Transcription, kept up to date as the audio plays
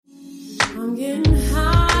I'm getting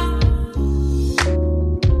high,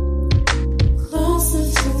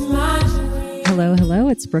 closer to my dream. Hello.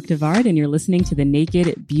 It's Brooke Devard, and you're listening to the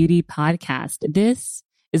Naked Beauty Podcast. This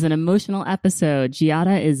is an emotional episode.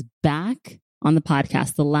 Giada is back on the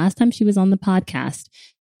podcast. The last time she was on the podcast,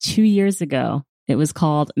 2 years ago, it was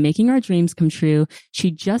called Making Our Dreams Come True.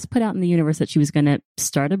 She just put out in the universe that she was going to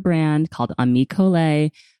start a brand called Ami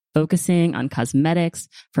Colé, focusing on cosmetics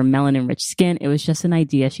for melanin-rich skin. It was just an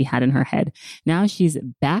idea she had in her head. Now she's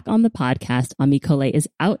back on the podcast. Ami Colé is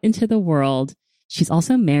out into the world. She's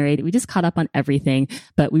also married. We just caught up on everything,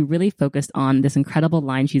 but we really focused on this incredible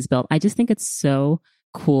line she's built. I just think it's so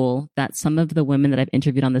cool that some of the women that I've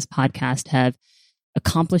interviewed on this podcast have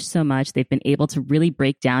accomplished so much. They've been able to really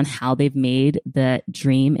break down how they've made the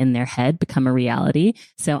dream in their head become a reality.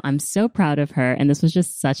 So I'm so proud of her. And this was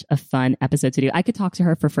just such a fun episode to do. I could talk to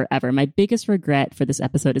her for forever. My biggest regret for this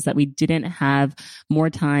episode is that we didn't have more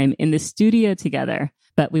time in the studio together,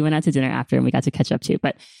 but we went out to dinner after and we got to catch up too.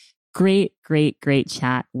 But great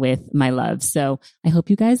chat with my love. So I hope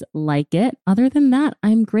you guys like it. Other than that,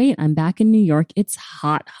 I'm great. I'm back in New York. It's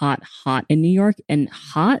hot in New York, and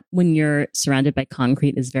hot when you're surrounded by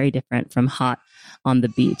concrete is very different from hot on the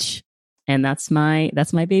beach. And that's my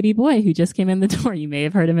baby boy who just came in the door. You may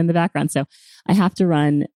have heard him in the background. So I have to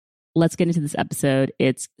run. Let's get into this episode.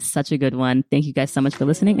 It's such a good one. Thank you guys so much for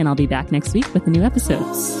listening, and I'll be back next week with a new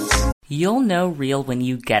episode. You'll know real when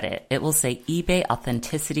you get it. It will say eBay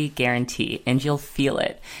Authenticity Guarantee, and you'll feel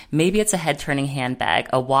it. Maybe it's a head-turning handbag,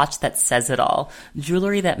 a watch that says it all,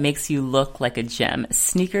 jewelry that makes you look like a gem,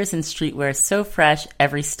 sneakers and streetwear so fresh,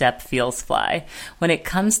 every step feels fly. When it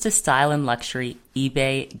comes to style and luxury,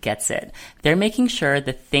 eBay gets it. They're making sure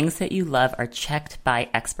the things that you love are checked by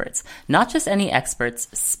experts. Not just any experts,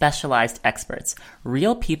 specialized experts.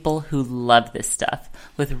 Real people who love this stuff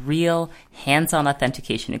with real hands-on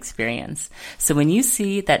authentication experience. So when you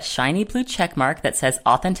see that shiny blue check mark that says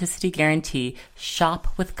Authenticity Guarantee, shop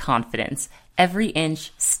with confidence. Every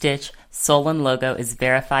inch, stitch, sole, and logo is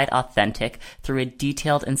verified authentic through a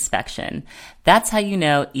detailed inspection. That's how you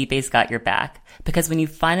know eBay's got your back. Because when you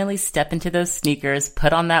finally step into those sneakers,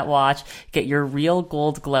 put on that watch, get your real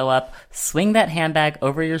gold glow up, swing that handbag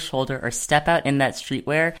over your shoulder, or step out in that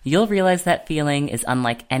streetwear, you'll realize that feeling is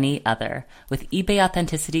unlike any other. With eBay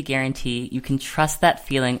Authenticity Guarantee, you can trust that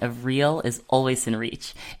feeling of real is always in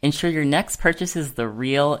reach. Ensure your next purchase is the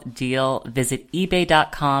real deal. Visit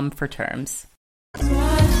ebay.com for terms.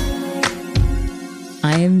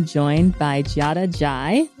 I am joined by Giada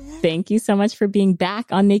Jai. Thank you so much for being back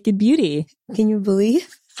on Naked Beauty. Can you believe?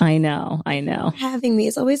 I know. Having me.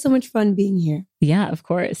 It's always so much fun being here. Yeah, of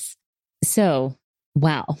course. So,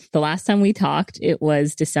 wow. The last time we talked, it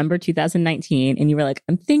was December 2019. And you were like,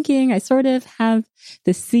 I sort of have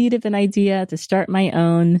the seed of an idea to start my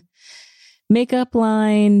own makeup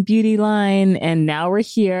line, beauty line. And now we're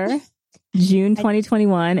here. June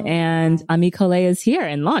 2021, and Ami Colé is here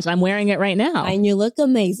and launched. I'm wearing it right now. And you look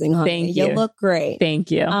amazing, honey. Thank you. You look great.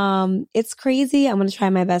 Thank you. It's crazy. I'm going to try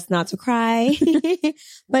my best not to cry.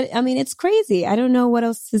 But I mean, it's crazy. I don't know what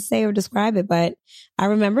else to say or describe it, but I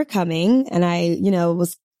remember coming and I,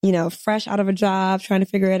 was, fresh out of a job, trying to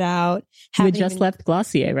figure it out. You had just left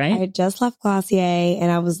Glossier, right? I had just left Glossier, and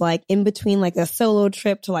I was like in between like a solo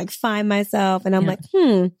trip to like find myself. And I'm like,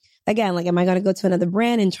 Again, like, am I going to go to another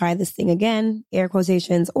brand and try this thing again, air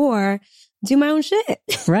quotations, or do my own shit?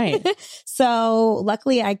 Right. So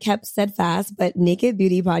luckily I kept steadfast, but Naked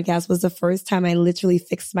Beauty Podcast was the first time I literally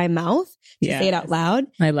fixed my mouth to say it out loud.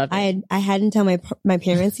 I love it. I hadn't told my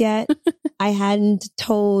parents yet. I hadn't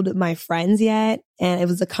told my friends yet. And it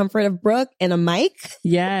was the comfort of Brooke and a mic.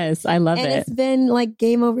 Yes, I love it. And it's been like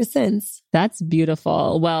game over since. That's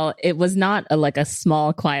beautiful. Well, it was not a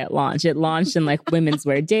small, quiet launch. It launched in like Women's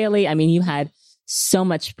Wear Daily. I mean, you had so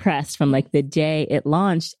much press from like the day it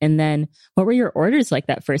launched. And then what were your orders like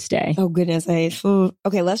that first day? Oh, goodness.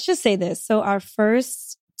 Okay, let's just say this. So our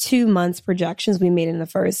first 2 months projections we made in the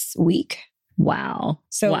first week. Wow.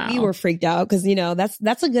 So we were freaked out because,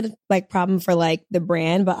 that's a good like problem for like the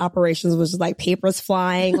brand, but operations was just like papers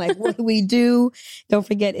flying. Like, what do we do? Don't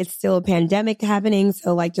forget, it's still a pandemic happening.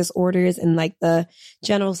 So like just orders and like the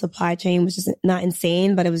general supply chain was just not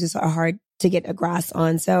insane, but it was just hard to get a grasp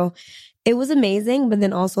on. So it was amazing, but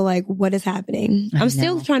then also like, what is happening? I'm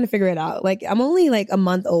still trying to figure it out. Like, I'm only like a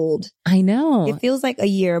month old. I know. It feels like a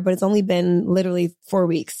year, but it's only been literally 4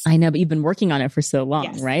 weeks. I know, but you've been working on it for so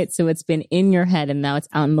long, right? So it's been in your head and now it's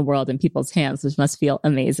out in the world in people's hands, which must feel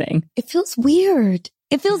amazing. It feels weird.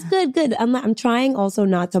 It feels good. I'm trying also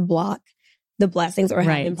not to block the blessings or have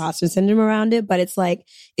Right. imposter syndrome around it. But it's like,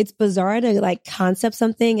 it's bizarre to like concept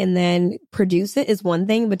something and then produce it is one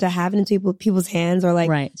thing, but to have it into people's hands or like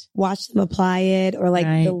Right. watch them apply it or like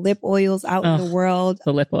Right. the lip oils out in Ugh. the world.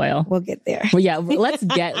 The lip oil. We'll get there. Well, yeah, let's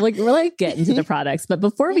get into the products. But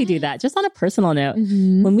before we do that, just on a personal note,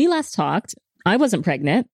 Mhm. when we last talked, I wasn't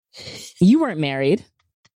pregnant. You weren't married.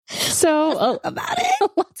 So About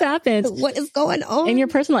it. what's happened What is going on? in your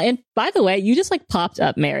personal? And by the way, you just like popped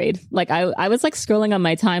up married. Like I was like scrolling on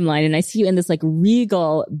my timeline and I see you in this like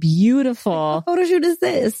regal, beautiful. What photo shoot is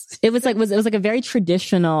this? It was like a very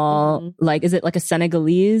traditional, like, is it like a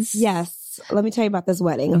Senegalese? Yes. Let me tell you about this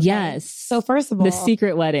wedding. okay? Yes. So first of all, The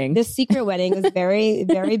secret wedding. this secret wedding was very,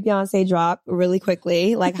 very Beyonce drop really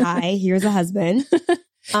quickly. Like, hi, here's a husband.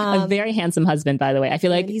 A very handsome husband, by the way. I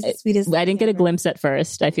feel like he's the sweetest. I didn't get a glimpse at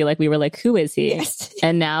first. I feel like we were like, who is he? Yes.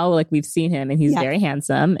 And now like we've seen him and he's Yeah. very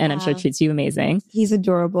handsome and I'm sure Yeah. treats you amazing. He's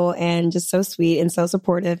adorable and just so sweet and so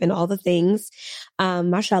supportive and all the things.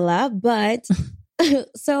 Mashallah. But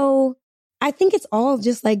so I think it's all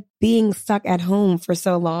just like being stuck at home for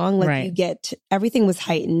so long. Like Right. everything was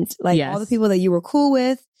heightened. Like Yes. all the people that you were cool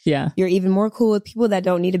with, Yeah. you're even more cool with people that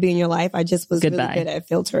don't need to be in your life. I just was Goodbye. really good at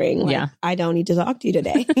filtering. Like, Yeah. I don't need to talk to you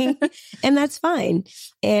today. And that's fine.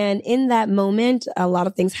 And in that moment, a lot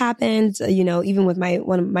of things happened, you know, even with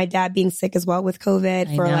my dad being sick as well with COVID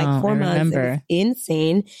I for know, like 4 I months. It was remember.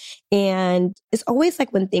 insane. And it's always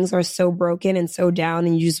like when things are so broken and so down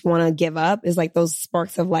and you just want to give up is like those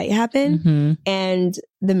sparks of light happen. Mhm. And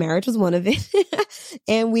the marriage was one of it.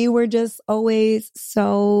 And we were just always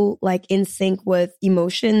so like in sync with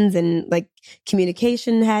emotions and like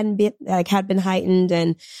communication had been heightened.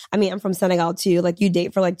 And I mean, I'm from Senegal too. Like you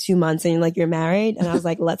date for like 2 months and you're married. And I was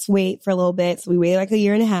like, let's wait for a little bit. So we waited like a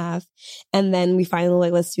year and a half. And then we finally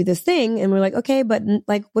like, let's do this thing. And we're like, okay, but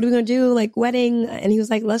like, what are we going to do? Like wedding. And he was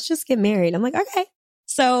like, let's just get married. I'm like, okay.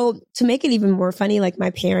 So to make it even more funny, like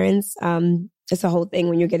my parents, it's a whole thing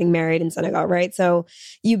when you're getting married in Senegal, right? So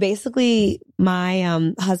you basically, my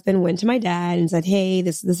husband went to my dad and said, hey,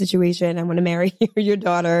 this is the situation. I want to marry your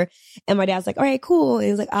daughter. And my dad's like, all right, cool. And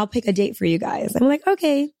he's like, I'll pick a date for you guys. I'm like,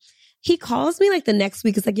 okay. He calls me like the next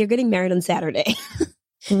week. It's like, you're getting married on Saturday.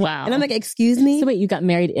 Wow. And I'm like, excuse me? So wait, you got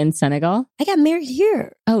married in Senegal? I got married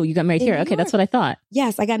here. Oh, you got married In here. New Okay, that's York. what I thought.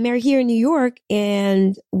 Yes, I got married here in New York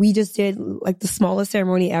and we just did like the smallest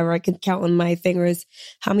ceremony ever. I could count on my fingers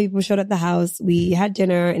how many people showed up at the house. We had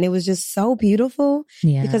dinner and it was just so beautiful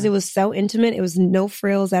Yeah. because it was so intimate. It was no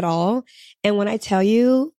frills at all. And when I tell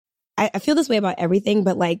you, I feel this way about everything,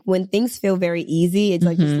 but like when things feel very easy, it's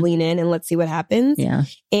like just Mhm. lean in and let's see what happens. Yeah.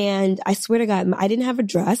 And I swear to God, I didn't have a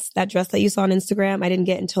dress. That dress that you saw on Instagram, I didn't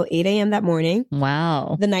get until 8 a.m. that morning.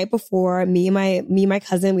 Wow. The night before, me and my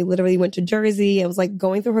cousin, we literally went to Jersey. I was like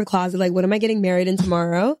going through her closet, like, what am I getting married in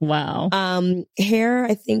tomorrow? Wow. Hair,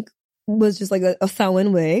 I think was just like a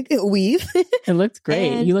sew-in wig, a weave. It looked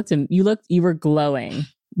great. and- You were glowing,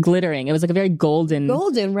 glittering. It was like a very golden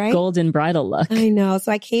Right? bridal look. I know.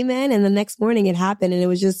 So I came in and the next morning it happened and it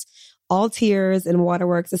was just all tears and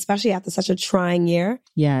waterworks, especially after such a trying year.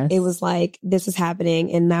 Yes. It was like, this is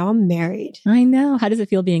happening and now I'm married. I know. How does it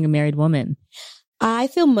feel being a married woman? I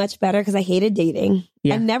feel much better because I hated dating.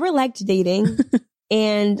 Yeah. I never liked dating.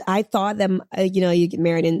 And I thought that, you get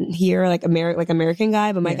married in here, like American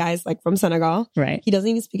guy, but my Yeah. guy's like from Senegal. Right. He doesn't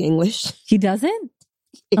even speak English. He doesn't?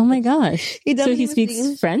 Oh my gosh. He doesn't So he even speaks speak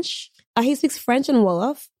English. French? He speaks French and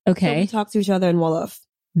Wolof. So we Okay. talk to each other in Wolof.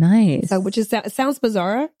 Nice. So, which is, it sounds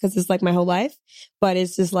bizarre because it's like my whole life, but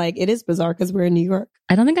it's just like, it is bizarre because we're in New York.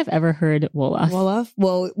 I don't think I've ever heard Wolof. Wolof.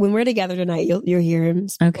 Well, when we're together tonight, you'll hear him.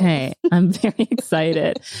 speak Okay. I'm very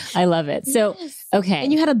excited. I love it. Wolof. So, Yes. okay.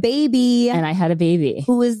 And you had a baby And I had a baby.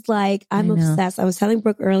 who was like, I'm I know. obsessed. I was telling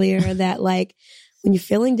Brooke earlier that like, when you're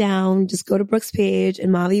feeling down, just go to Brooke's page and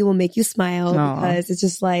mommy will make you smile Aw. because it's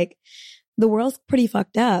just like, the world's pretty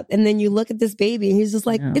fucked up. And then you look at this baby and he's just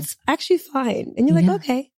like, Yeah. it's actually fine. And you're like, Yeah.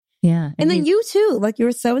 okay. Yeah. And then he's- you too, like you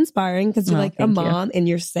were so inspiring because you're Oh, like a thank you. mom and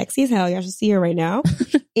you're sexy as hell. You should see her right now.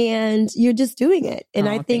 And you're just doing it. And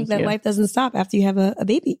Oh, I think thank that you. life doesn't stop after you have a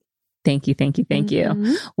baby. Thank you. Thank you. Thank you.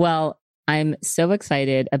 Mhm. Well, I'm so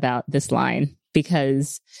excited about this line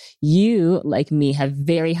because you, like me, have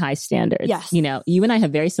very high standards. Yes. You know, you and I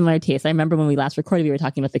have very similar tastes. I remember when we last recorded, we were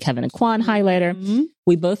talking about the Kevin and Kwan highlighter. Mhm.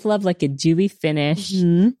 We both love like a dewy finish.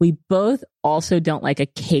 Mhm. We both also don't like a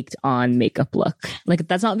caked on makeup look. Like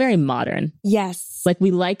that's not very modern. Yes. Like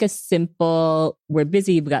we like a simple, we're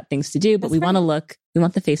busy, we've got things to do, but That's we want to right. look, we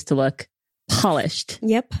want the face to look polished.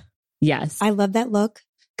 Yep. Yes. I love that look.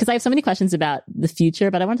 Because I have so many questions about the future,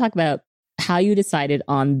 but I want to talk about how you decided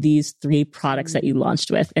on these 3 products that you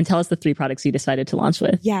launched with, and tell us the 3 products you decided to launch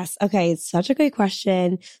with. Yes. Okay. It's such a great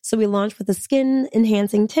question. So we launched with a skin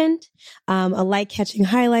enhancing tint, a light catching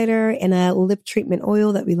highlighter, and a lip treatment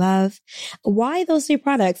oil that we love. Why those 3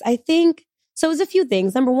 products? I think, so it was a few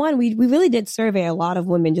things. Number one, we really did survey a lot of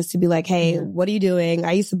women just to be like, hey, what are you doing?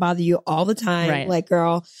 I used to bother you all the time. Right. Like,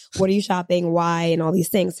 girl, what are you shopping? Why? And all these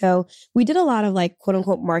things. So we did a lot of like quote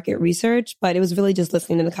unquote market research, but it was really just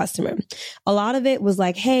listening to the customer. A lot of it was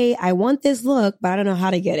like, hey, I want this look, but I don't know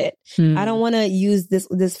how to get it. I don't want to use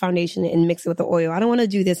this foundation and mix it with the oil. I don't want to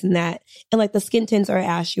do this and that. And like the skin tints are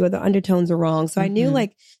ashy or the undertones are wrong. So I knew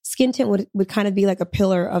like skin tint would kind of be like a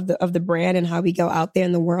pillar of the brand and how we go out there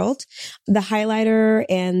in the world. The highlighter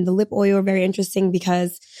and the lip oil are very interesting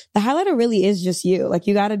because the highlighter really is just you. Like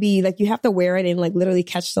you gotta be like, you have to wear it and like literally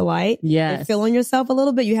catch the light. Yes. And feel on yourself a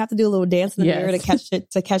little bit. You have to do a little dance in the mirror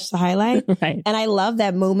to catch the highlight. Right. And I love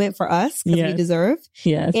that moment for us because we deserve.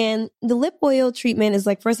 Yes. And the lip oil treatment is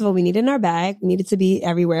like, first of all, we need it in our bag. We need it to be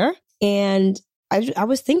everywhere. And I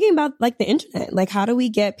was thinking about like the internet, like how do we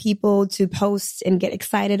get people to post and get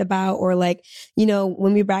excited about, or like, you know,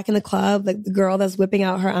 when we're back in the club, like the girl that's whipping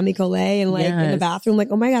out her Ami Collet and like in the bathroom, like,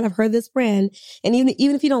 oh my God, I've heard this brand. And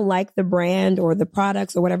even if you don't like the brand or the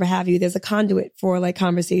products or whatever have you, there's a conduit for like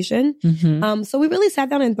conversation. So we really sat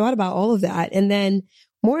down and thought about all of that. And then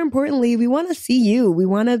more importantly, we want to see you. We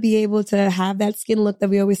want to be able to have that skin look that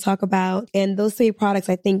we always talk about. And those 3 products,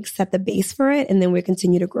 I think, set the base for it. And then we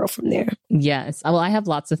continue to grow from there. Yes. Well, I have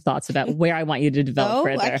lots of thoughts about where I want you to develop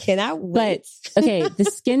further. I cannot wait. But okay, the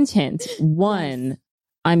skin tint, one,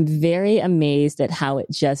 I'm very amazed at how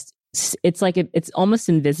it's like, it's almost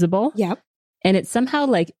invisible. Yep. And it's somehow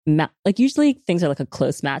like usually things are like a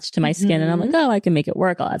close match to my skin. And I'm like, oh, I can make it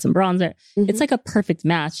work. I'll add some bronzer. It's like a perfect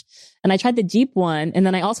match. And I tried the deep one. And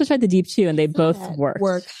then I also tried the deep 2 and they both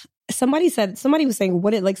worked. Somebody was saying,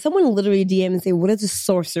 someone literally DM and say, what is the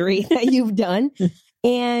sorcery that you've done?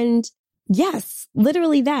 And yes,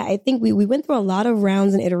 literally that. I think we went through a lot of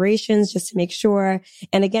rounds and iterations just to make sure.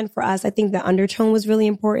 And again, for us, I think the undertone was really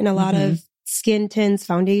important. A lot of skin tints,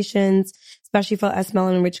 foundations, especially for us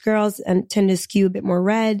melanin-rich girls, and tend to skew a bit more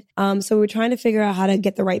red. So we're trying to figure out how to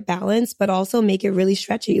get the right balance, but also make it really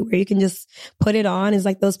stretchy, where you can just put it on as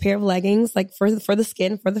like those pair of leggings, like for the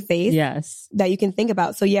skin, for the face. Yes. That you can think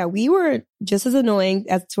about. So yeah, we were just as annoying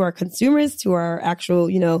as to our consumers, to our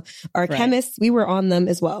actual, our chemists. We were on them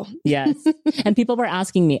as well. Yes. And people were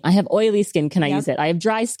asking me, I have oily skin. Can I use it? I have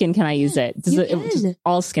dry skin. Can I use it? Just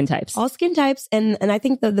all skin types. All skin types. And I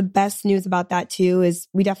think the best news about that too is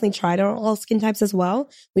we definitely tried on all skin types as well.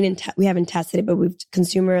 We haven't tested it, but we've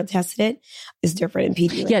consumer tested it. It's different in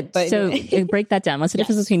PD. Yeah. But so anyway. break that down. What's the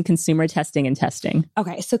difference between consumer testing and testing?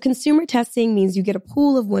 Okay. So consumer testing means you get a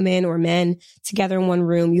pool of women or men together in one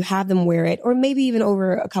room. You have them wear it, or maybe even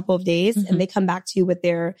over a couple of days, and they come back to you with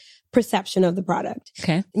their perception of the product.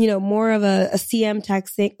 Okay. More of a CM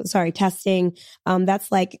testing.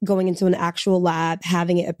 That's like going into an actual lab,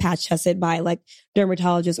 having it patch tested by like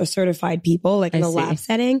dermatologists or certified people, like in a lab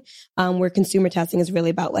setting, where consumer testing is really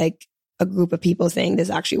about like a group of people saying this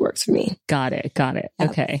actually works for me. Got it.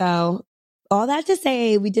 Okay. So all that to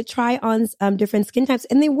say, we did try on different skin types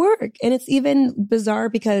and they work. And it's even bizarre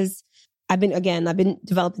because I've been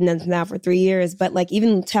developing them now for 3 years, but like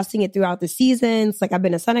even testing it throughout the seasons, like I've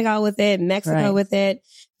been to Senegal with it, Mexico with it,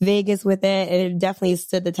 Vegas with it, and it definitely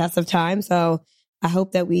stood the test of time. So I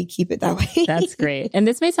hope that we keep it that way. That's great. And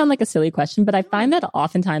this may sound like a silly question, but I find that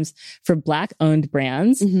oftentimes for Black owned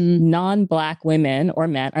brands, non-Black women or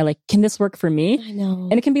men are like, can this work for me? I know.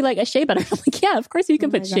 And it can be like a shea butter. I'm like, yeah, of course you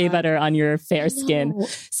can put shea butter on your fair skin.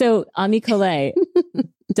 So Ami Collet,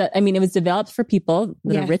 it was developed for people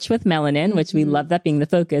that are rich with melanin, which we love that being the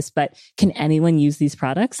focus, but can anyone use these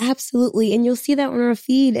products? Absolutely. And you'll see that on our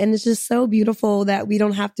feed. And it's just so beautiful that we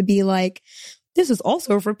don't have to be like, this is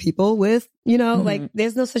also for people with, like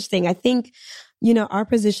there's no such thing. I think, our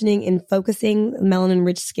positioning in focusing melanin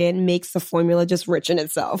rich skin makes the formula just rich in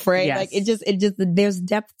itself, right? Yes. Like it just, there's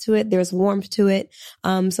depth to it. There's warmth to it.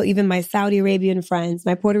 So even my Saudi Arabian friends,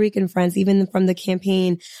 my Puerto Rican friends, even from the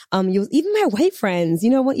campaign, even my white friends,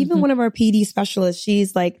 even one of our PD specialists,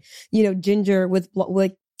 she's like, ginger with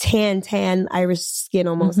tan Irish skin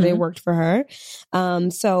almost, and it worked for her.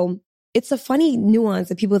 So it's a funny nuance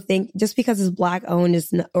that people think just because it's Black owned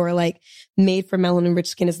or like made for melanin rich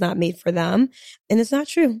skin is not made for them. And it's not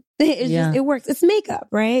true. It works. It's makeup,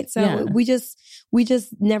 right? So we just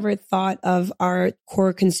never thought of our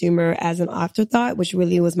core consumer as an afterthought, which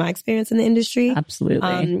really was my experience in the industry.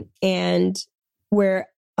 Absolutely. And where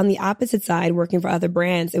on the opposite side, working for other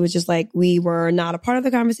brands, it was just like we were not a part of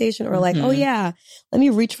the conversation, or like, oh yeah, let me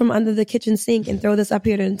reach from under the kitchen sink and throw this up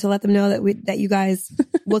here to let them know that you guys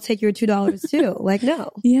will take your $2 too. Like, no.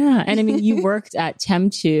 Yeah. And I mean, you worked at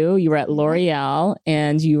Temu, you were at L'Oreal,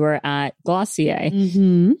 and you were at Glossier.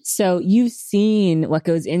 Mm-hmm. So you've seen what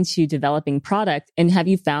goes into developing product. And have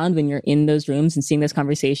you found when you're in those rooms and seeing those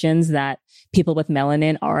conversations that people with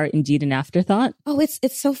melanin are indeed an afterthought? Oh,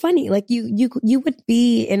 it's so funny. Like you would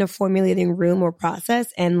be in a formulating room or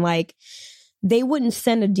process, and like they wouldn't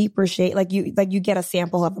send a deeper shade. Like you get a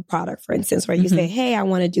sample of a product, for instance, right? You say, hey, I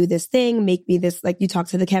want to do this thing. Make me this. Like you talk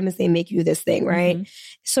to the chemist, they make you this thing, right?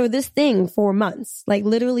 So this thing 4 months, like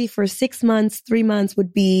literally for 6 months, 3 months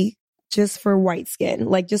would be just for white skin,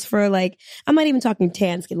 like just for like, I'm not even talking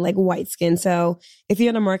tan skin, like white skin. So if you're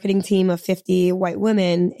on a marketing team of 50 white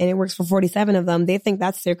women and it works for 47 of them, they think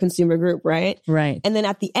that's their consumer group, right? Right. And then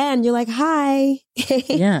at the end, you're like, hi,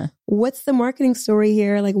 Yeah. what's the marketing story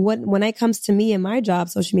here? Like when it comes to me and my job,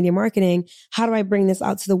 social media marketing, how do I bring this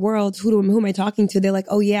out to the world? Who am I talking to? They're like,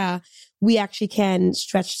 oh yeah, we actually can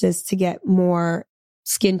stretch this to get more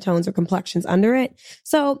skin tones or complexions under it.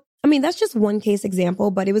 So I mean, that's just one case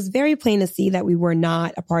example, but it was very plain to see that we were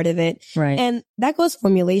not a part of it. Right. And that goes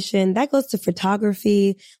formulation, that goes to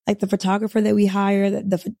photography, like the photographer that we hire,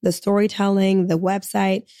 the storytelling, the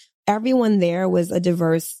website. Everyone there was a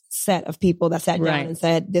diverse set of people that sat down and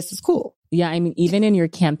said, this is cool. Yeah. I mean, even in your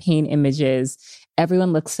campaign images,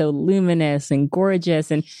 everyone looks so luminous and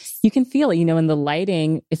gorgeous. And you can feel it, in the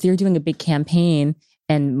lighting. If you're doing a big campaign,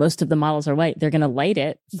 and most of the models are white, they're going to light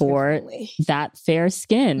it for that fair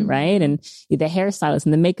skin, right? And the hairstylist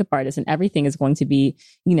and the makeup artist and everything is going to be,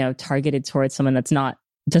 targeted towards someone does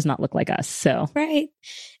not look like us. So right.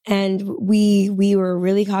 And we were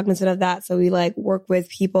really cognizant of that. So we like work with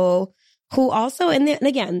people who also, and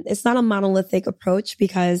again, it's not a monolithic approach,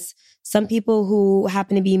 because some people who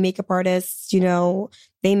happen to be makeup artists,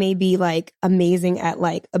 they may be like amazing at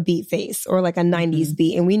like a beat face or like a 90s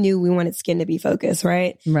beat. And we knew we wanted skin to be focused,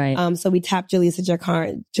 right? Right. So we tapped Julissa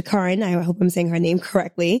Jakarin, I hope I'm saying her name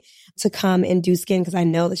correctly, to come and do skin, because I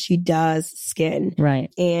know that she does skin.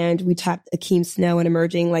 Right. And we tapped Akeem Snow, an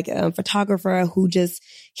emerging like photographer who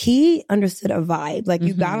he understood a vibe. Like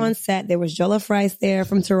you got on set, there was Jollof Rice there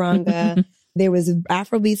from Taranga. There was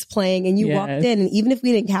Afrobeats playing, and you walked in, and even if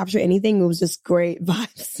we didn't capture anything, it was just great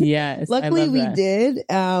vibes. Yes. Luckily we did.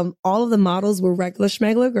 All of the models were regular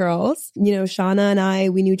schmegler girls. Shauna and I,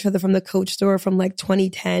 we knew each other from the Coach store from like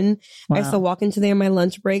 2010. Wow. I used to walk into there in my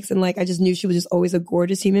lunch breaks, and like, I just knew she was just always a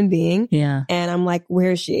gorgeous human being. Yeah. And I'm like,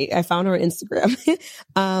 where is she? I found her on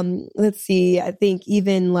Instagram. Let's see. I think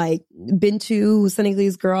even like Bintu, who's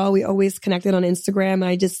Senegalese girl, we always connected on Instagram.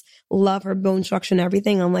 I just love her bone structure and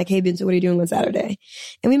everything. I'm like, hey Bintu, what are you doing on Saturday?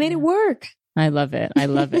 And we made it work. I love it.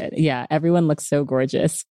 Yeah. Everyone looks so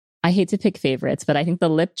gorgeous. I hate to pick favorites, but I think the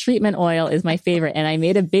lip treatment oil is my favorite. And I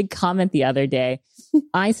made a big comment the other day.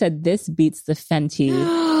 I said, this beats the Fenty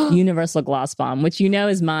Universal Gloss Bomb, which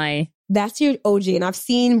is my... That's your OG. And I've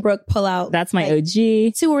seen Brooke pull out... That's my like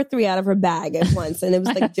OG. 2 or 3 out of her bag at once. And it was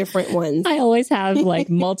like different ones. I always have like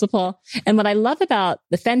multiple. And what I love about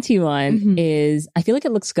the Fenty one is I feel like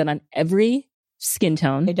it looks good on every skin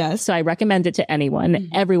tone. It does. So I recommend it to anyone.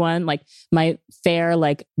 Everyone, like my fair,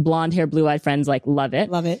 like blonde hair, blue-eyed friends, like love it.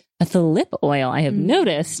 Love it. But the lip oil, I have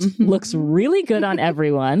noticed, looks really good on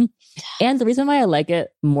everyone. And the reason why I like it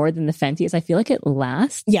more than the Fenty is I feel like it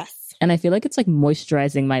lasts. Yes. And I feel like it's like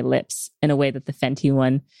moisturizing my lips in a way that the Fenty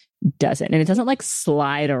one doesn't. And it doesn't like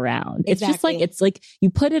slide around. Exactly. It's just like, it's like you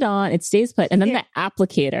put it on, it stays put. And then the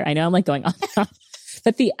applicator, I know I'm like going on.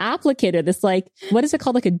 But the applicator, this like, what is it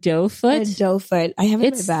called? Like a doe foot? A doe foot. I have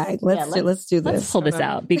it in my bag. Let's do this. Let's pull this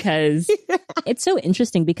out, because it's so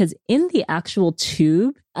interesting, because in the actual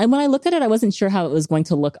tube, when I looked at it, I wasn't sure how it was going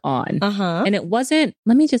to look on. And it wasn't,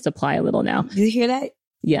 let me just apply a little now. Do you hear that?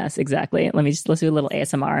 Yes, exactly. Let's do a little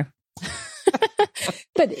ASMR.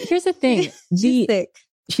 But here's the thing. She's thick.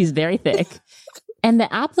 She's very thick. And the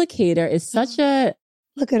applicator is such a...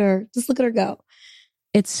 Look at her. Just look at her go.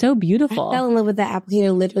 It's so beautiful. I fell in love with that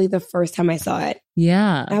applicator literally the first time I saw it.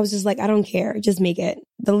 Yeah. I was just like, I don't care. Just make it.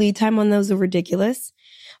 The lead time on those are ridiculous.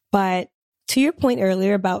 But to your point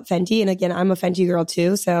earlier about Fenty, and again, I'm a Fenty girl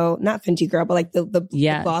too. So not Fenty girl, but like the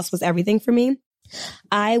gloss was everything for me.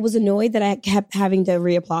 I was annoyed that I kept having to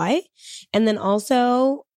reapply. And then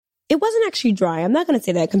also, It wasn't actually dry. I'm not going to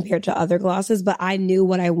say that compared to other glosses, but I knew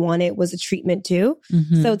what I wanted was a treatment too.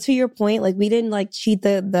 Mhm. So to your point, like we didn't like cheat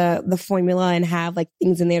the formula and have like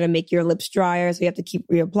things in there to make your lips drier. So you have to keep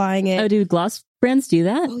reapplying it. Oh, do gloss brands do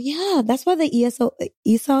that? Oh yeah. That's why the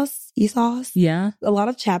ESOS, Yeah. a lot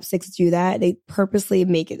of chapsticks do that. They purposely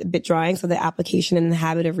make it a bit drying. So the application and the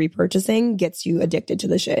habit of repurchasing gets you addicted to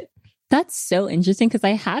the shit. That's so interesting because I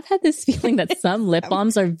have had this feeling that some lip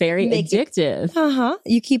balms are very Make it- addictive. Uh-huh.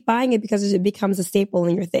 You keep buying it because it becomes a staple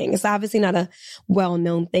in your thing. It's obviously not a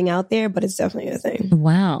well-known thing out there, but it's definitely a thing.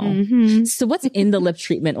 Wow. Mm-hmm. So what's in the lip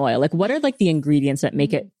treatment oil? Like what are like the ingredients that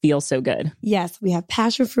make it feel so good? Yes, we have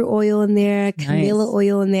passion fruit oil in there, camellia Nice.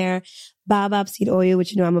 oil in there, baobab seed oil,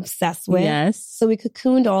 which you know I'm obsessed with. Yes. So we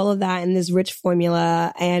cocooned all of that in this rich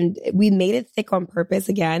formula and we made it thick on purpose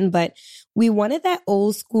again, but we wanted that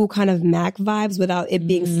old school kind of MAC vibes without it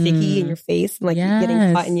being sticky in your face and like getting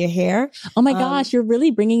Yes. caught in your hair. Oh my gosh, you're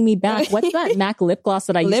really bringing me back. What's that MAC lip gloss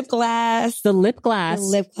that I used Lip glass. the lip glass The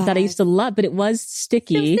lip that I used to love, but it was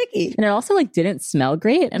sticky. It's sticky. And it also like didn't smell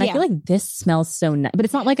great. And I Yeah. feel like this smells so nice, but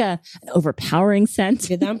it's not like an overpowering scent. We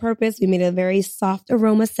did that on purpose. We made a very soft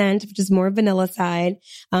aroma scent, which is more vanilla side,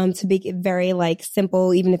 to make it very like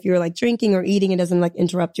simple. Even if you're like drinking or eating, it doesn't like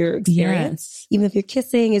interrupt your experience. Yes. Even if you're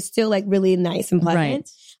kissing, it's still like really nice and pleasant. Right.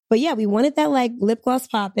 But yeah, we wanted that like lip gloss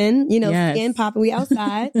popping, you know, Yes. skin popping. We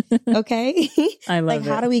outside. Okay. I love Like, it.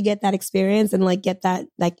 how do we get that experience and like get that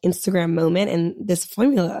like Instagram moment and this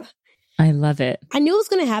formula? I love it. I knew it was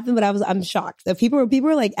going to happen, but I'm shocked that people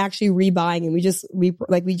were like actually rebuying and we just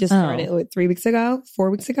started what, 3 weeks ago,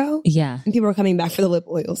 4 weeks ago. Yeah. And people are coming back for the lip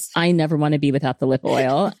oils. I never want to be without the lip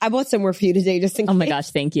oil. I bought some more for you today just in Oh my case. gosh,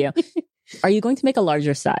 thank you. Are you going to make a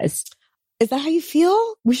larger size? Is that how you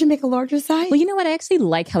feel? We should make a larger size? Well, you know what? I actually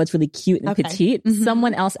like how it's really cute and Okay. petite. Mhm.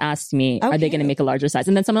 Someone else asked me, are they Okay. going to make a larger size?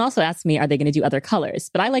 And then someone also asked me, are they going to do other colors?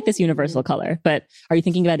 But I like this universal color. But are you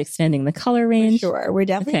thinking about expanding the color For range? sure. We're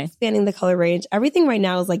definitely Okay. expanding the color range. Everything right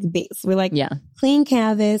now is like base. We're like Yeah. clean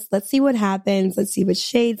canvas. Let's see what happens. Let's see what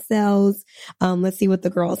shade sells. Let's see what the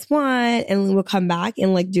girls want. And then we'll come back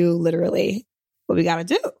and like do literally what we got to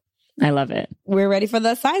do. I love it. We're ready for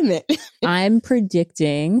the assignment. I'm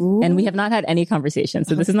predicting, and we Ooh. have not had any conversation,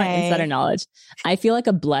 so this is not Okay. insider knowledge. I feel like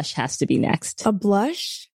a blush has to be next. A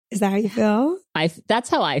blush? Is that how you feel? That's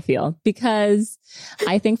how I feel because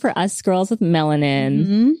I think for us girls with melanin,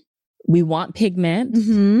 Mm-hmm. we want pigment.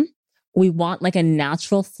 Mm-hmm. We want like a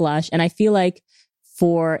natural flush. And I feel like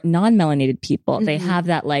for non-melanated people, they Mhm. have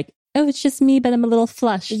that like, oh, it's just me, but I'm a little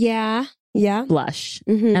flush Yeah. Yeah. blush.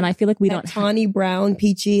 Mm-hmm. And I feel like we that don't have, tawny brown,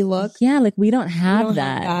 peachy look. yeah, like we don't have We don't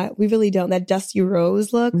that. have that. We really don't. That dusty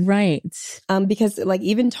rose look. Right. Because like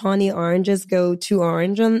even tawny oranges go too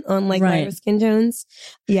orange on like Right. lighter skin tones.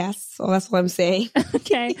 Yes. Well, that's what I'm saying.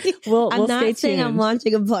 Okay. We'll I'm stay not tuned. saying I'm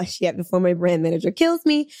launching a blush yet before my brand manager kills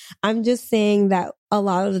me. I'm just saying that a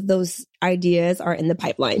lot of those ideas are in the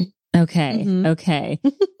pipeline. Okay. Mhm. Okay.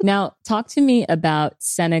 Now, talk to me about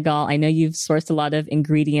Senegal. I know you've sourced a lot of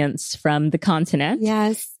ingredients from the continent.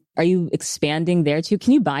 Yes. Are you expanding there too?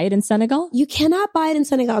 Can you buy it in Senegal? You cannot buy it in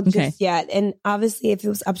Senegal Okay. just yet. And obviously, if it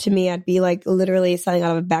was up to me, I'd be like literally selling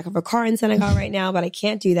out of the back of a car in Senegal right now, but I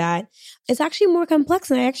can't do that. It's actually more complex.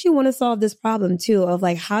 And I actually want to solve this problem too of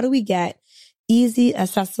like, how do we get easy,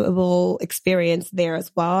 accessible experience there as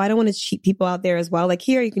well? I don't want to cheat people out there as well. Like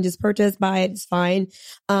here, you can just purchase, buy it. It's fine.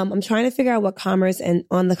 I'm trying to figure out what commerce and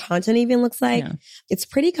on the content even looks like. Yeah. It's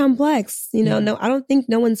pretty complex. You know, Yeah. no, I don't think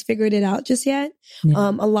no one's figured it out just yet.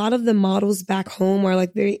 Yeah. A lot of the models back home are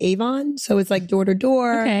like very Avon. So it's like door to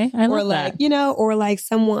door. Okay. I Or love like, that. you know, or like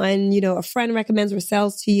someone, you know, a friend recommends or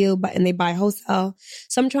sells to you, and they buy wholesale.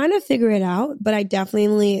 So I'm trying to figure it out, but I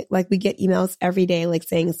definitely like, we get emails every day, like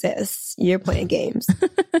saying, sis, you're playing games.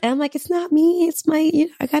 And I'm like, it's not me. It's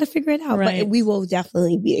I got to figure it out, Right. but we will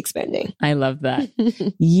definitely be expanding. I love that.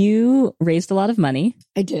 You raised a lot of money.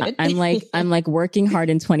 I did. I'm like working hard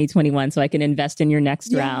in 2021 so I can invest in your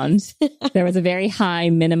next Yes. round. There was a very high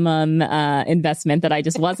minimum investment that I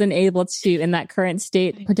just wasn't able to in that current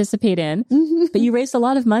state participate in. Mhm. But you raised a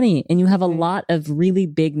lot of money and you have a lot of really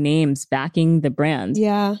big names backing the brand.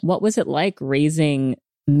 Yeah. What was it like raising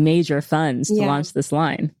major funds to Yeah. launch this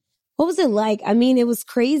line? What was it like? I mean, it was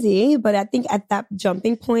crazy, but I think at that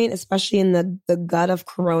jumping point, especially in the gut of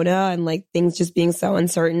Corona and like things just being so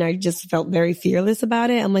uncertain, I just felt very fearless about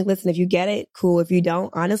it. I'm like, listen, if you get it, cool. If you don't,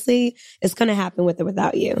 honestly, it's going to happen with or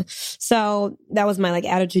without you. So that was my like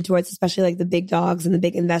attitude towards, especially like the big dogs and the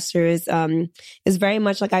big investors, is very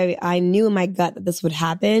much like I knew in my gut that this would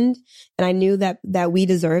happen. And I knew that we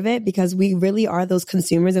deserve it because we really are those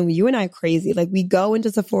consumers and you and I are crazy. Like we go into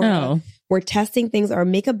Sephora. Oh, We're testing things. Our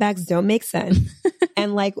makeup bags don't make sense.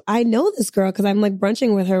 And like, I know this girl because I'm like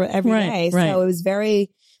brunching with her every day. Right. So it was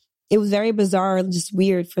very bizarre, just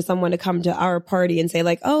weird for someone to come to our party and say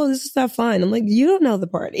like, oh, this is not fun. I'm like, you don't know the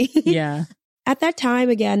party. Yeah. At that time,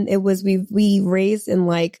 again, it was, we raised in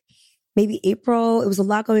like maybe April. It was a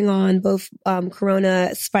lot going on, both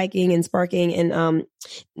Corona spiking and sparking in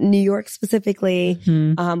New York specifically,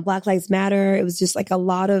 Black Lives Matter. It was just like a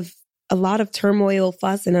lot of turmoil,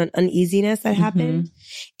 fuss, and uneasiness that happened.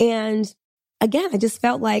 And again, I just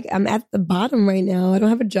felt like I'm at the bottom right now. I don't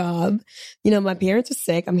have a job. You know, my parents are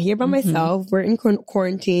sick. I'm here by myself. We're in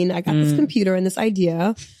quarantine. I got this computer and this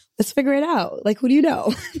idea. Let's figure it out. Like, who do you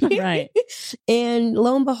know? Right. And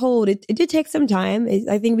lo and behold, it did take some time.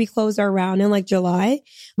 I think we closed our round in like July.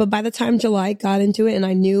 But by the time July got into it and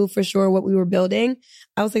I knew for sure what we were building,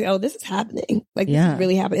 I was like, oh, this is happening. Like, this is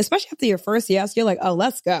really happening. Especially after your first yes, you're like, oh,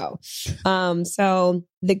 let's go. So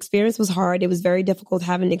the experience was hard. It was very difficult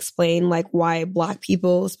having to explain like why Black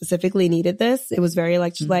people specifically needed this. It was very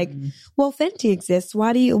like, just like, well, Fenty exists.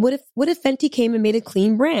 What if Fenty came and made a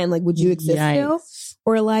clean brand? Like, would you exist still?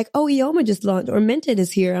 Or like, oh, Ioma just launched or Mented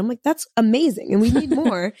is here. I'm like, that's amazing. And we need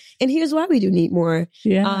more. And here's why we do need more.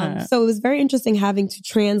 Yeah. So it was very interesting having to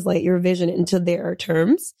translate your vision into their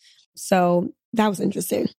terms. So that was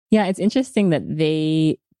interesting. Yeah. It's interesting that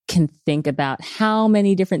they can think about how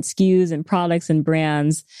many different SKUs and products and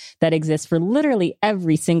brands that exist for literally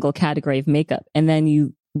every single category of makeup. And then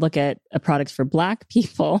you look at a product for Black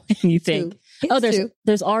people and you think,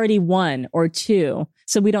 there's already one or two.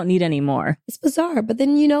 So we don't need any more. It's bizarre. But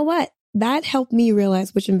then you know what? That helped me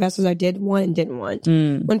realize which investors I did want and didn't want.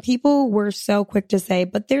 When people were so quick to say,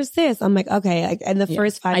 but there's this, I'm like, okay. And the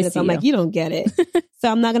first 5 minutes, I'm like, you don't get it.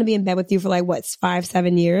 So I'm not going to be in bed with you for like,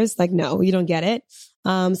 5-7 years? Like, no, you don't get it.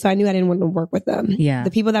 So I knew I didn't want to work with them. Yeah.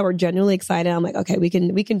 The people that were genuinely excited, I'm like, okay, we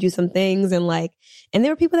can do some things. And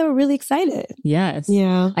there were people that were really excited. Yes.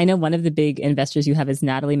 Yeah. I know one of the big investors you have is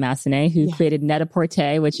Natalie Massenet, who created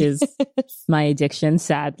Net-a-Porter, which is my addiction,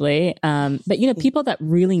 sadly. But you know, people that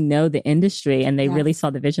really know the industry and they really saw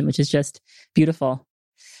the vision, which is just beautiful.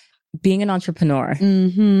 Being an entrepreneur.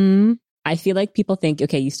 I feel like people think,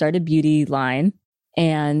 okay, you start a beauty line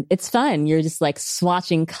and it's fun. You're just like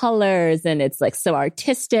swatching colors and it's like so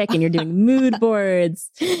artistic and you're doing mood boards.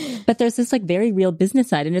 But there's this like very real business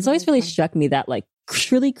side. And it's always really struck me that like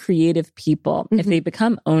truly creative people, if they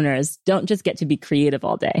become owners, don't just get to be creative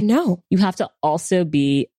all day. No. You have to also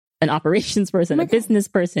be an operations person, a business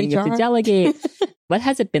person. You have to delegate. What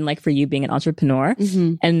has it been like for you being an entrepreneur?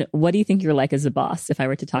 And what do you think you're like as a boss if I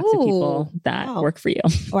were to talk to people that work for you?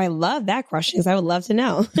 Oh, I love that question because I would love to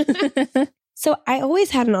know. So I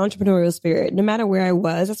always had an entrepreneurial spirit, no matter where I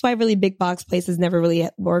was. That's why really big box places never really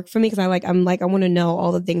worked for me because I want to know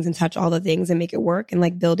all the things and touch all the things and make it work and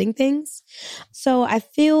like building things. So I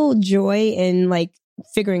feel joy in like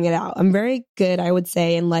figuring it out. I'm very good, I would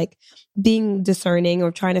say, in like being discerning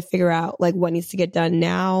or trying to figure out like what needs to get done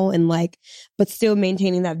now and like, but still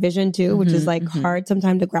maintaining that vision too, which is like hard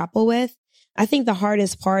sometimes to grapple with. I think the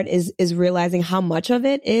hardest part is realizing how much of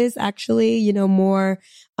it is actually, you know, more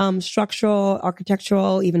structural,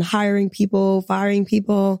 architectural, even hiring people, firing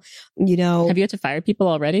people, you know. Have you had to fire people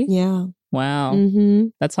already? Yeah. Wow.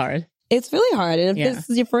 That's hard. It's really hard. And if this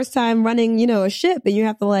is your first time running, you know, a ship and you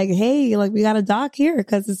have to like, hey, like we got a dock here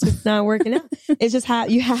because it's just not working out. It's just how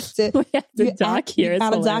you have to. We have to dock here. You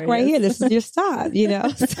got a dock right here. This is your stop, you know?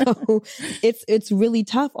 So it's really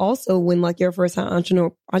tough also when like you're a first time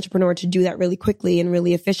entrepreneur to do that really quickly and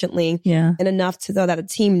really efficiently. Yeah. And enough to know that a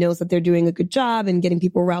team knows that they're doing a good job and getting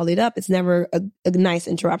people rallied up. It's never a nice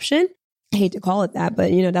interruption. I hate to call it that,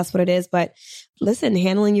 but you know, that's what it is. But listen,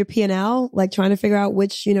 handling your P&L, like trying to figure out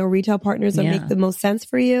which, you know, retail partners that make the most sense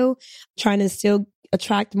for you, trying to still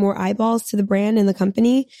attract more eyeballs to the brand and the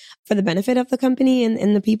company for the benefit of the company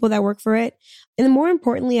and the people that work for it. And more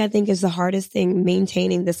importantly, I think is the hardest thing,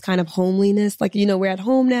 maintaining this kind of homeliness. Like, you know, we're at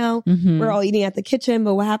home now, we're all eating at the kitchen,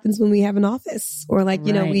 but what happens when we have an office or like,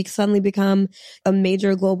 you know, we suddenly become a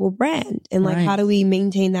major global brand and like, how do we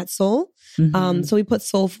maintain that soul? So we put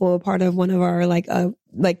soulful part of one of our like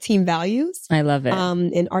team values. I love it.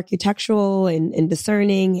 And architectural and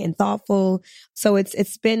discerning and thoughtful. So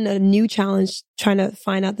it's been a new challenge trying to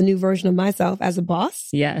find out the new version of myself as a boss.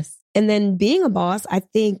 Yes. And then being a boss, I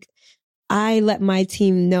think I let my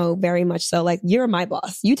team know very much so, like, you're my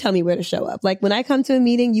boss. You tell me where to show up. Like when I come to a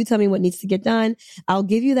meeting, you tell me what needs to get done. I'll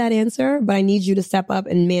give you that answer, but I need you to step up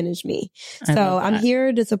and manage me. So I'm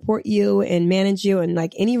here to support you and manage you and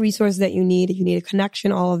like any resources that you need. If you need a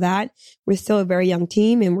connection, all of that. We're still a very young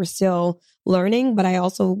team and we're still learning, but I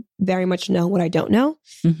also very much know what I don't know.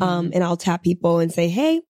 And I'll tap people and say,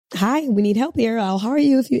 hey, hi, we need help here. I'll hire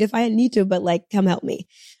you if I need to, but like, come help me.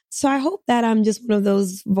 So I hope that I'm just one of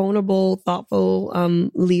those vulnerable, thoughtful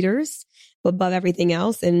leaders above everything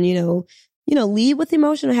else, and lead with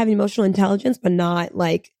emotion or have emotional intelligence, but not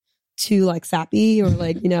like too like sappy or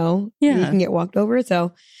like you can get walked over.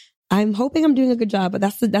 So I'm hoping I'm doing a good job, but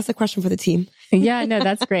that's a question for the team. Yeah, no,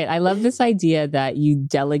 that's great. I love this idea that you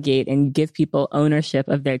delegate and give people ownership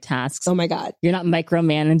of their tasks. Oh my God. You're not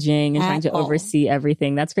micromanaging and trying to all. oversee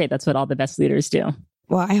everything. That's great. That's what all the best leaders do.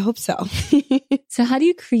 Well, I hope so. So how do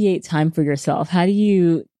you create time for yourself? How do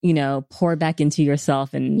you, pour back into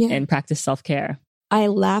yourself and practice self-care? I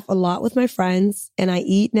laugh a lot with my friends and I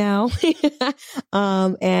eat now.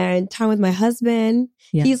 And time with my husband.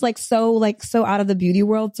 Yeah. He's so out of the beauty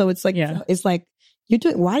world. So it's like, it's like,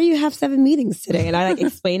 why do you have 7 meetings today? And I like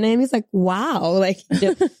explain to him. He's like, wow. Like,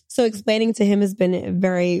 so explaining to him has been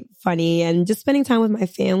very funny, and just spending time with my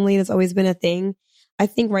family has always been a thing. I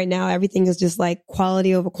think right now everything is just like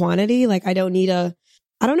quality over quantity. Like I don't know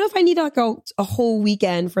if I need like a whole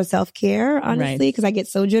weekend for self-care, honestly, because I get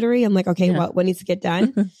so jittery. I'm like, okay, what needs to get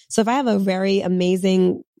done? So if I have a very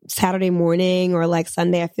amazing Saturday morning or like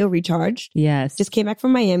Sunday, I feel recharged. Yes. Just came back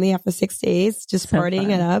from Miami after 6 days, just So partying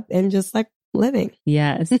fun. it up and just like living.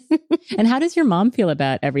 Yes. And how does your mom feel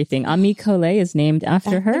about everything? Ami Collet is named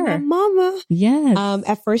after her. My mama. Yes.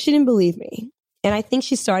 At first she didn't believe me. And I think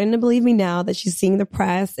she's starting to believe me now that she's seeing the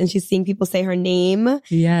press and she's seeing people say her name.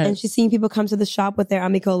 Yes. And she's seeing people come to the shop with their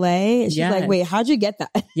Ami Collet. And she's like, wait, how'd you get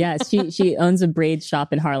that? Yes. She owns a braid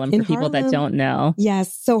shop in Harlem for people that don't know.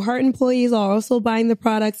 Yes. So her employees are also buying the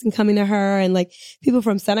products and coming to her, and like people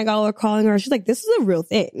from Senegal are calling her. She's like, this is a real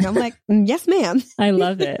thing. And I'm like, yes, ma'am. I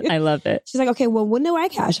love it. I love it. She's like, okay, well, when do I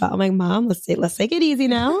cash out? I'm like, Mom, let's take it easy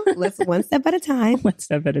now. Let's one step at a time. One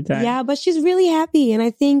step at a time. Yeah, but she's really happy. And I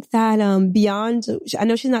think that beyond, I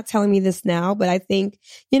know she's not telling me this now, but I think,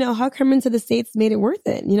 her coming to the States made it worth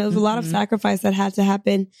it. There's a lot of sacrifice that had to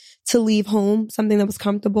happen to leave home, something that was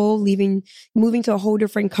comfortable, moving to a whole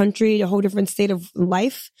different country, a whole different state of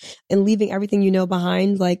life, and leaving everything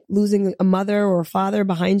behind, like losing a mother or a father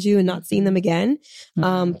behind you and not seeing them again.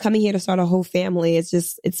 Coming here to start a whole family,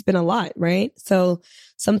 it's been a lot, right? So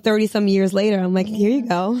some 30-some years later, I'm like, here you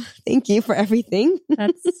go. Thank you for everything.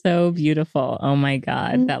 That's so beautiful. Oh my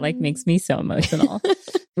God. That like makes me so emotional.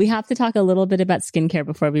 We have to talk a little bit about skincare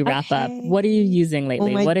before we wrap up. What are you using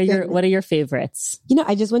lately? Oh what are your favorites?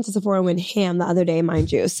 I just went to Sephora and went ham the other day,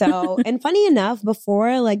 mind you. So, and funny enough,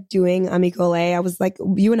 before like doing Ami Collet, I was like,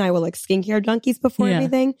 you and I were like skincare junkies before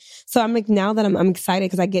everything. So I'm like, now that I'm excited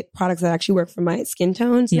because I get products that actually work for my skin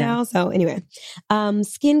tones now. So anyway,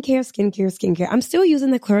 skincare. I'm still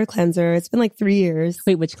using the Clora cleanser. It's been like 3 years.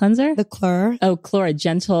 Wait, which cleanser? The Clora. Oh, Clora,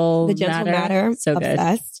 Gentle Matter. So good.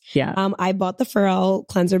 Obsessed. Yeah. I bought the Pharrell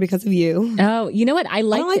cleanser because of you. Oh, you know what? I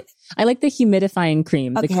like the humidifying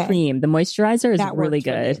cream. Okay. The cream, the moisturizer is That really works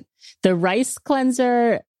for good. me. The rice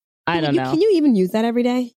cleanser, I don't know. Can you even use that every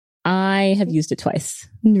day? I have used it twice.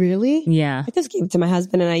 Really? Yeah. I just gave it to my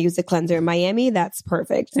husband and I used the cleanser in Miami. That's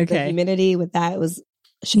perfect. Okay. The humidity with that was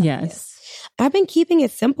Yes. I've been keeping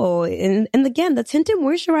it simple. And again, the tinted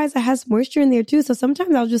moisturizer has moisture in there too. So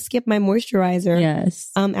sometimes I'll just skip my moisturizer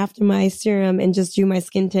after my serum and just do my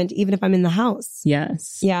skin tint, even if I'm in the house.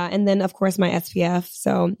 Yes. Yeah. And then of course my SPF.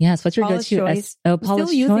 So yes. What's your Paula's go-to? Choice.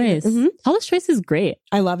 Paula's Choice. Paula's Choice is great.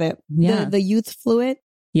 I love it. Yeah. The youth fluid.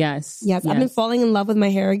 Yes. I've been falling in love with my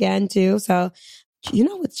hair again too. So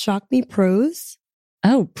what shocked me? Pros.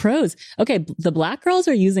 Oh, Pros. Okay. The black girls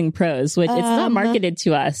are using Pros, which it's not marketed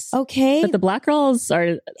to us. Okay. But the black girls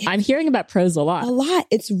I'm hearing about Pros a lot.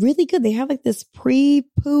 It's really good. They have like this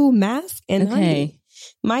pre-poo mask and honey.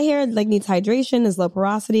 My hair like needs hydration, is low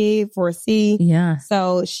porosity, 4C. Yeah.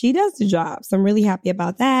 So she does the job. So I'm really happy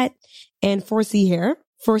about that. And 4C hair,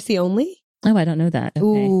 4C only. Oh, I don't know that. Okay.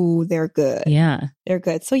 Ooh, they're good. Yeah. They're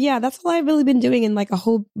good. So yeah, that's all I've really been doing in like a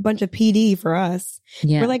whole bunch of PD for us.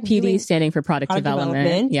 Yeah. We're like PD standing for product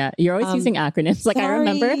development. Yeah. You're always using acronyms. Like I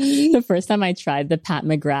remember the first time I tried the Pat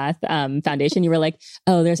McGrath foundation, you were like,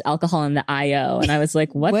 oh, there's alcohol in the IO. And I was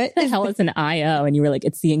like, what the hell is an IO? And you were like,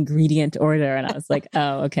 it's the ingredient order. And I was like,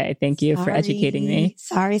 oh, okay. Thank you for educating me.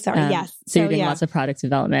 Sorry. Yes. So you're doing lots of product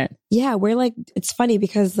development. Yeah. We're like, it's funny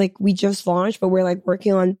because like we just launched, but we're like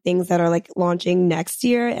working on things that are like launching next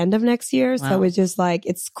year, end of next year. Wow. So it's just like,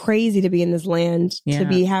 it's crazy to be in this land,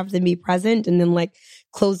 to have them be present and then like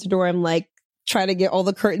close the door and like try to get all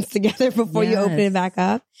the curtains together before you open Yes. it back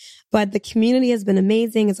up. But the community has been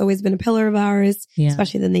amazing. It's always been a pillar of ours, Yeah.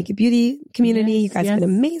 especially the Naked Beauty community. Yes, You guys yes. have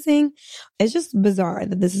been amazing. It's just bizarre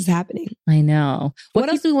that this is happening. I know. What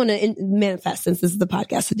else do we want to manifest since this is the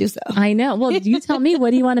podcast to do so? I know. Well, you tell me,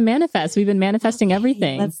 what do you want to manifest? We've been manifesting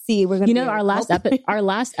everything. Let's see. We're gonna You know, our last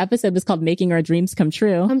episode was called Making Our Dreams Come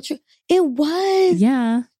True. Come true. It was.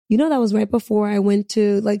 Yeah. You know, that was right before I went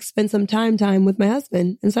to like spend some time with my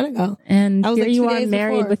husband in Senegal. And I was here like you 2 are days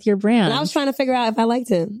married before. with your brand. And I was trying to figure out if I liked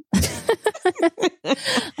him.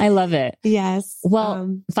 I love it. Yes.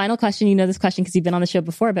 Well, final question. You know this question because you've been on the show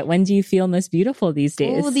before, but when do you feel most beautiful these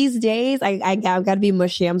days? these days, I've got to be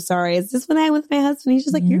mushy. I'm sorry. It's just when I'm with my husband, he's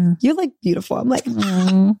just like, Yeah. you're like beautiful. I'm like,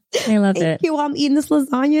 Aw, I love thank it. you while I'm eating this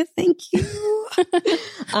lasagna. Thank you.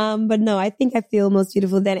 But no, I think I feel most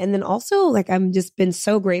beautiful then. And then also like, I'm just been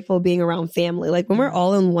so grateful being around family. Like when we're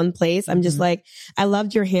all in one place, I'm just like, I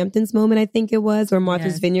loved your Hamptons moment. I think it was, or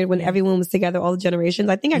Martha's Yes. Vineyard when Yeah. everyone was together, all the generations.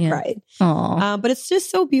 I think I Yeah. cried. Aw. But it's just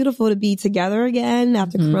so beautiful to be together again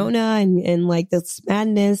after Mhm. Corona and like this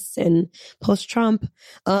madness and post Trump.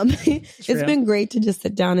 It's True. been great to just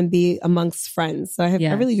sit down and be amongst friends. So I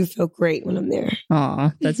Yes. really do feel great when I'm there.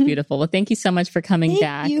 Aw, that's beautiful. Well, thank you so much for coming Thank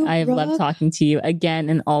back. you, I have loved Brooke. talking to you again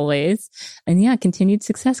and always. And yeah, continued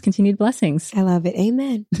success, continued blessings. I love it.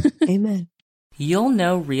 Amen. Amen. You'll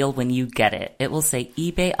know real when you get it. It will say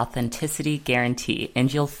eBay Authenticity Guarantee,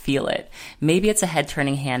 and you'll feel it. Maybe it's a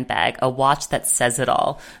head-turning handbag, a watch that says it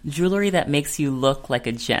all, jewelry that makes you look like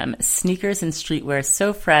a gem, sneakers and streetwear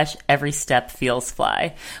so fresh, every step feels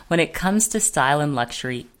fly. When it comes to style and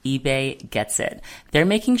luxury, eBay gets it. They're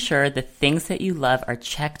making sure the things that you love are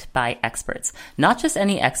checked by experts. Not just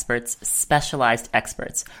any experts, specialized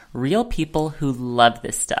experts. Real people who love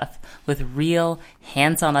this stuff with real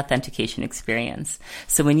hands-on authentication experience.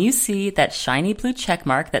 So when you see that shiny blue check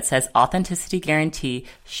mark that says Authenticity Guarantee,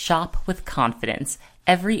 shop with confidence.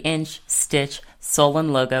 Every inch, stitch, sole,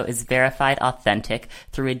 and logo is verified authentic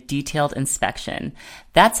through a detailed inspection.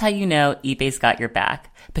 That's how you know eBay's got your back.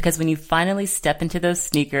 Because when you finally step into those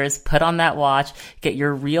sneakers, put on that watch, get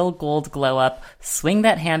your real gold glow up, swing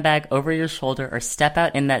that handbag over your shoulder, or step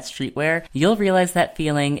out in that streetwear, you'll realize that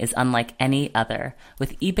feeling is unlike any other.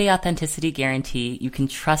 With eBay Authenticity Guarantee, you can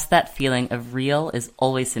trust that feeling of real is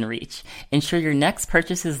always in reach. Ensure your next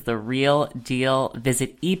purchase is the real deal.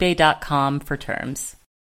 Visit ebay.com for terms.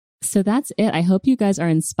 So that's it. I hope you guys are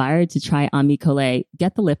inspired to try Ami Collet.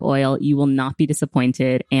 Get the lip oil. You will not be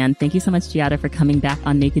disappointed. And thank you so much, Giada, for coming back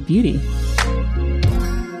on Naked Beauty.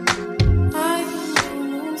 I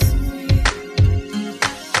can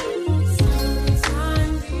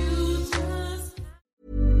sometimes you just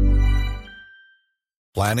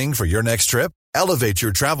Planning for your next trip? Elevate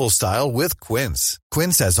your travel style with Quince.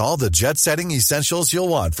 Quince has all the jet-setting essentials you'll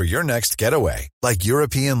want for your next getaway, like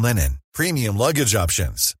European linen, premium luggage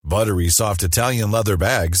options, buttery soft Italian leather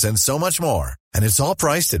bags, and so much more. And it's all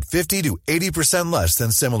priced at 50 to 80% less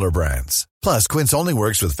than similar brands. Plus, Quince only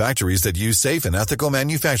works with factories that use safe and ethical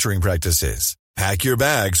manufacturing practices. Pack your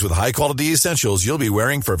bags with high-quality essentials you'll be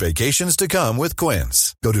wearing for vacations to come with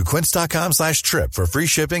Quince. Go to quince.com/trip for free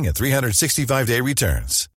shipping and 365-day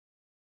returns.